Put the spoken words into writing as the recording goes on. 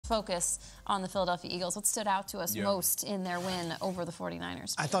focus on the Philadelphia Eagles. What stood out to us most in their win over the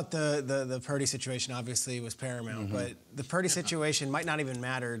 49ers? I thought the Purdy situation obviously was paramount, but the Purdy situation might not even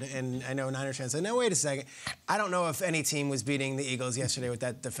mattered. And I know Niners fans say, no, wait a second. I don't know if any team was beating the Eagles yesterday with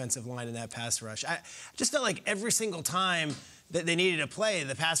that defensive line and that pass rush. I just felt like every single time that they needed to play,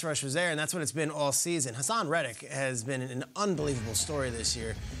 the pass rush was there, and that's what it's been all season. Haason Reddick has been an unbelievable story this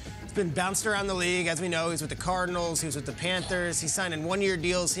year. He's been bounced around the league. As we know, he's with the Cardinals, he was with the Panthers, he's signing one-year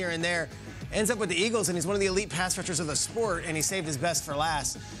deals here and there. Ends up with the Eagles, and he's one of the elite pass rushers of the sport, and he saved his best for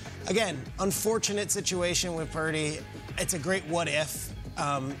last. Again, unfortunate situation with Purdy. It's a great what-if.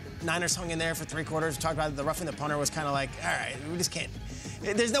 Niners hung in there for three quarters. We talked about it. The roughing the punter was kind of like, all right, we just can't.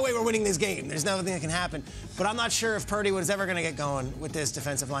 There's no way we're winning this game. There's nothing that can happen. But I'm not sure if Purdy was ever going to get going with this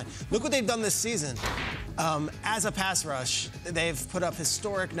defensive line. Look what they've done this season. As a pass rush, they've put up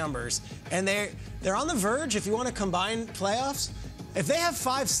historic numbers. And they're on the verge, if you want to combine playoffs. If they have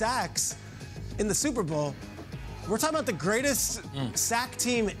 5 sacks in the Super Bowl, we're talking about the greatest sack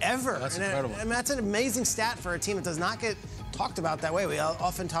team ever. That's incredible. And that's an amazing stat for a team that does not get talked about that way. We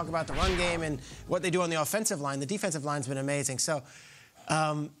often talk about the run game and what they do on the offensive line. The defensive line's been amazing. So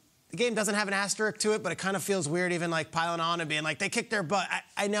the game doesn't have an asterisk to it, but it kind of feels weird even like piling on and being like, they kicked their butt.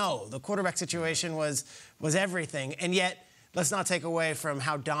 I know the quarterback situation was everything, and yet let's not take away from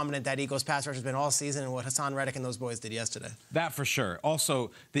how dominant that Eagles pass rush has been all season and what Haason Reddick and those boys did yesterday. That for sure.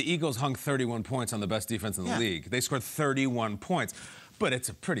 Also, the Eagles hung 31 points on the best defense in the league. They scored 31 points. But it's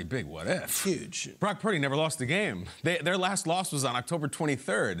a pretty big what-if. It's huge. Brock Purdy never lost a game. Their last loss was on October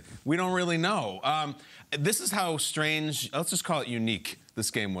 23rd. We don't really know. This is how strange, let's just call it unique,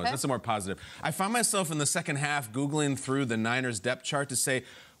 this game was. That's a more positive. I found myself in the second half Googling through the Niners depth chart to say,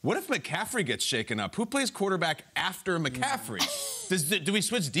 what if McCaffrey gets shaken up? Who plays quarterback after McCaffrey? Do we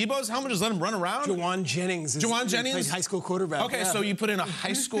switch Debo's helmet? Just let him run around? Juwan Jennings. Juwan Jennings? Plays high school quarterback. Okay, so you put in a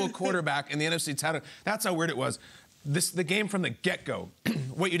high school quarterback in the NFC title. That's how weird it was. The game from the get-go,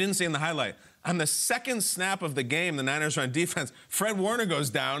 what you didn't see in the highlight, on the second snap of the game, the Niners are on defense, Fred Warner goes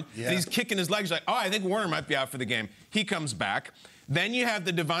down, and he's kicking his legs like, oh, I think Warner might be out for the game. He comes back. Then you have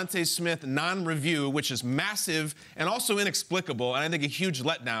the Devontae Smith non-review, which is massive and also inexplicable, and I think a huge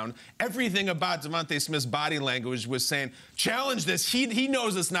letdown. Everything about Devontae Smith's body language was saying, challenge this. He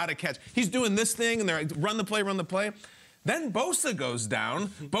knows it's not a catch. He's doing this thing, and they're like, run the play, run the play. Then Bosa goes down.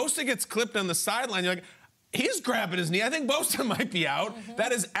 Bosa gets clipped on the sideline. You're like, he's grabbing his knee. I think Bosa might be out.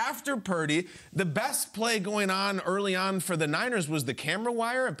 That is after Purdy. The best play going on early on for the Niners was the camera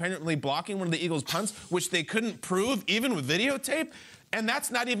wire, apparently blocking one of the Eagles' punts, which they couldn't prove even with videotape. And that's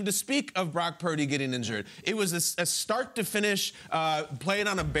not even to speak of Brock Purdy getting injured. It was a start-to-finish, played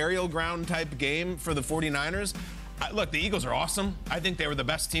on a burial ground type game for the 49ers. Look, the Eagles are awesome. I think they were the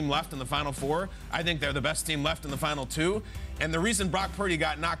best team left in the Final Four. I think they're the best team left in the Final Two. And the reason Brock Purdy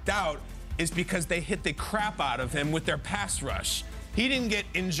got knocked out is because they hit the crap out of him with their pass rush. He didn't get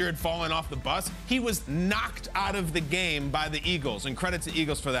injured falling off the bus. He was knocked out of the game by the Eagles, and credit to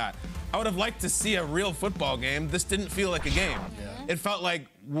Eagles for that. I would have liked to see a real football game. This didn't feel like a game. It felt like,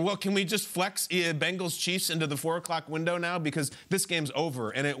 well, can we just flex Bengals Chiefs into the 4 o'clock window now? Because this game's over,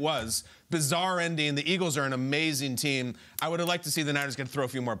 and it was. Bizarre ending. The Eagles are an amazing team. I would have liked to see the Niners get to throw a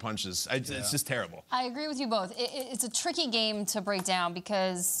few more punches. It's just terrible. I agree with you both. It's a tricky game to break down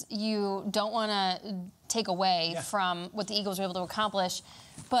because you don't want to take away from what the Eagles were able to accomplish.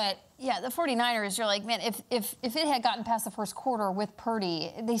 But, yeah, the 49ers, you're like, man, if it had gotten past the first quarter with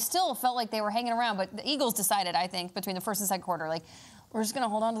Purdy, they still felt like they were hanging around. But the Eagles decided, I think, between the first and second quarter, like, we're just going to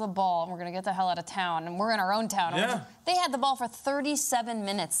hold on to the ball, and we're going to get the hell out of town, and we're in our own town. They had the ball for 37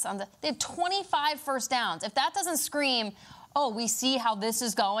 minutes. They had 25 first downs. If that doesn't scream, oh, we see how this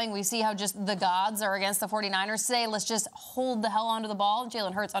is going. We see how just the gods are against the 49ers today. Let's just hold the hell onto the ball.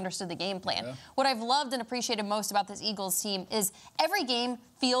 Jalen Hurts understood the game plan. What I've loved and appreciated most about this Eagles team is every game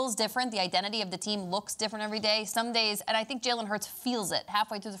feels different. The identity of the team looks different every day. Some days, and I think Jalen Hurts feels it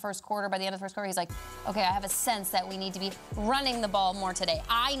halfway through the first quarter. By the end of the first quarter, he's like, okay, I have a sense that we need to be running the ball more today.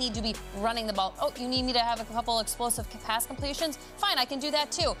 I need to be running the ball. Oh, you need me to have a couple explosive pass completions? Fine, I can do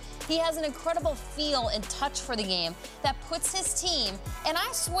that too. He has an incredible feel and touch for the game that puts his team, and I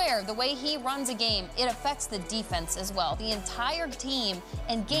swear the way he runs a game, it affects the defense as well. The entire team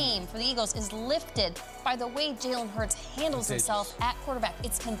and game for the Eagles is lifted by the way Jalen Hurts handles himself at quarterback.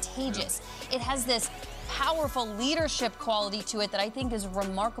 It's contagious. It has this powerful leadership quality to it that I think is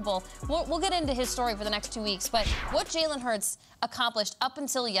remarkable. We'll get into his story for the next 2 weeks, but what Jalen Hurts accomplished up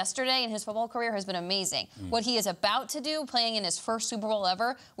until yesterday in his football career has been amazing. What he is about to do, playing in his first Super Bowl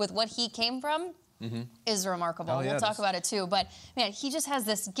ever, with what he came from, is remarkable. Oh, yeah, we'll talk about it too. But man, he just has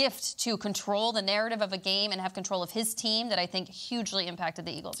this gift to control the narrative of a game and have control of his team that I think hugely impacted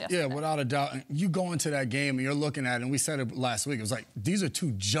the Eagles yesterday. Yeah, without a doubt. You go into that game and you're looking at it, and we said it last week, it was like, these are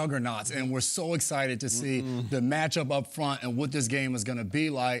two juggernauts, and we're so excited to see the matchup up front and what this game is going to be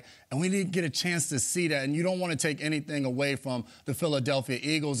like. And we didn't get a chance to see that, and you don't want to take anything away from the Philadelphia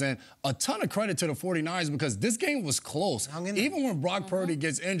Eagles. And a ton of credit to the 49ers because this game was close. Even when Brock Purdy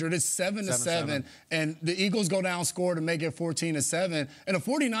gets injured, it's 7-7, and the Eagles go down, score to make it 14-7, and the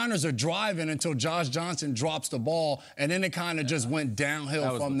 49ers are driving until Josh Johnson drops the ball, and then it kind of just went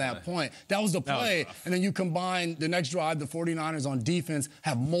downhill from that point. That was the play. And then you combine the next drive, the 49ers on defense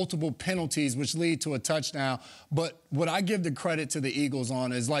have multiple penalties, which lead to a touchdown. But what I give the credit to the Eagles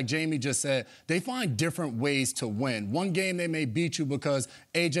on is, like Jamie just said, they find different ways to win. One game they may beat you because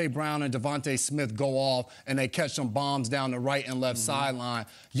A.J. Brown and Devontae Smith go off and they catch some bombs down the right and left sideline.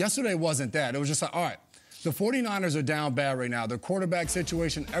 Yesterday wasn't that. It was just like, all right, the 49ers are down bad right now. Their quarterback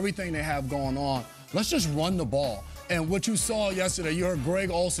situation, everything they have going on, let's just run the ball. And what you saw yesterday, you heard Greg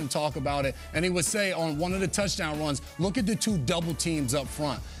Olsen talk about it, and he would say on one of the touchdown runs, look at the two double teams up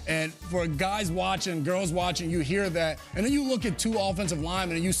front. And for guys watching, girls watching, you hear that. And then you look at two offensive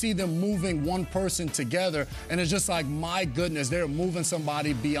linemen, and you see them moving one person together, and it's just like, my goodness, they're moving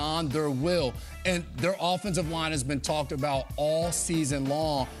somebody beyond their will. And their offensive line has been talked about all season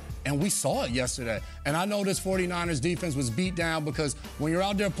long. And we saw it yesterday. And I know this 49ers defense was beat down because when you're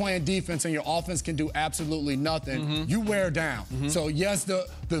out there playing defense and your offense can do absolutely nothing, you wear down. So, yes, the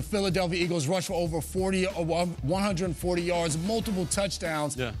Philadelphia Eagles rushed for over 140 yards, multiple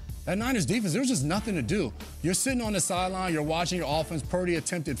touchdowns. That Niners defense, there was just nothing to do. You're sitting on the sideline, you're watching your offense. Purdy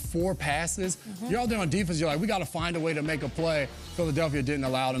attempted 4 passes. You're out there on defense, you're like, we got to find a way to make a play. Philadelphia didn't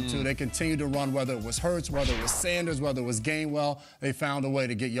allow them to. They continued to run, whether it was Hurts, whether it was Sanders, whether it was Gainwell. They found a way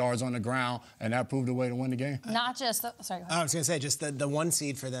to get yards on the ground, and that proved a way to win the game. Not just, sorry, go ahead. I was going to say, just the 1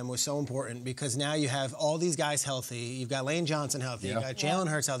 seed for them was so important because now you have all these guys healthy. You've got Lane Johnson healthy. You've got Jalen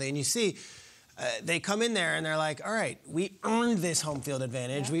Hurts healthy. And you see, they come in there and they're like, all right, we earned this home field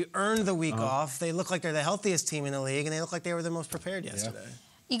advantage. We earned the week off. They look like they're the healthiest team in the league, and they look like they were the most prepared yesterday.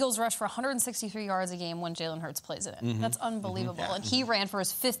 Eagles rush for 163 yards a game when Jalen Hurts plays it in. That's unbelievable. And he ran for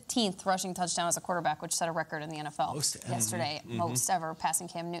his 15th rushing touchdown as a quarterback, which set a record in the NFL yesterday. Most ever passing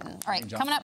Cam Newton. All right, coming up.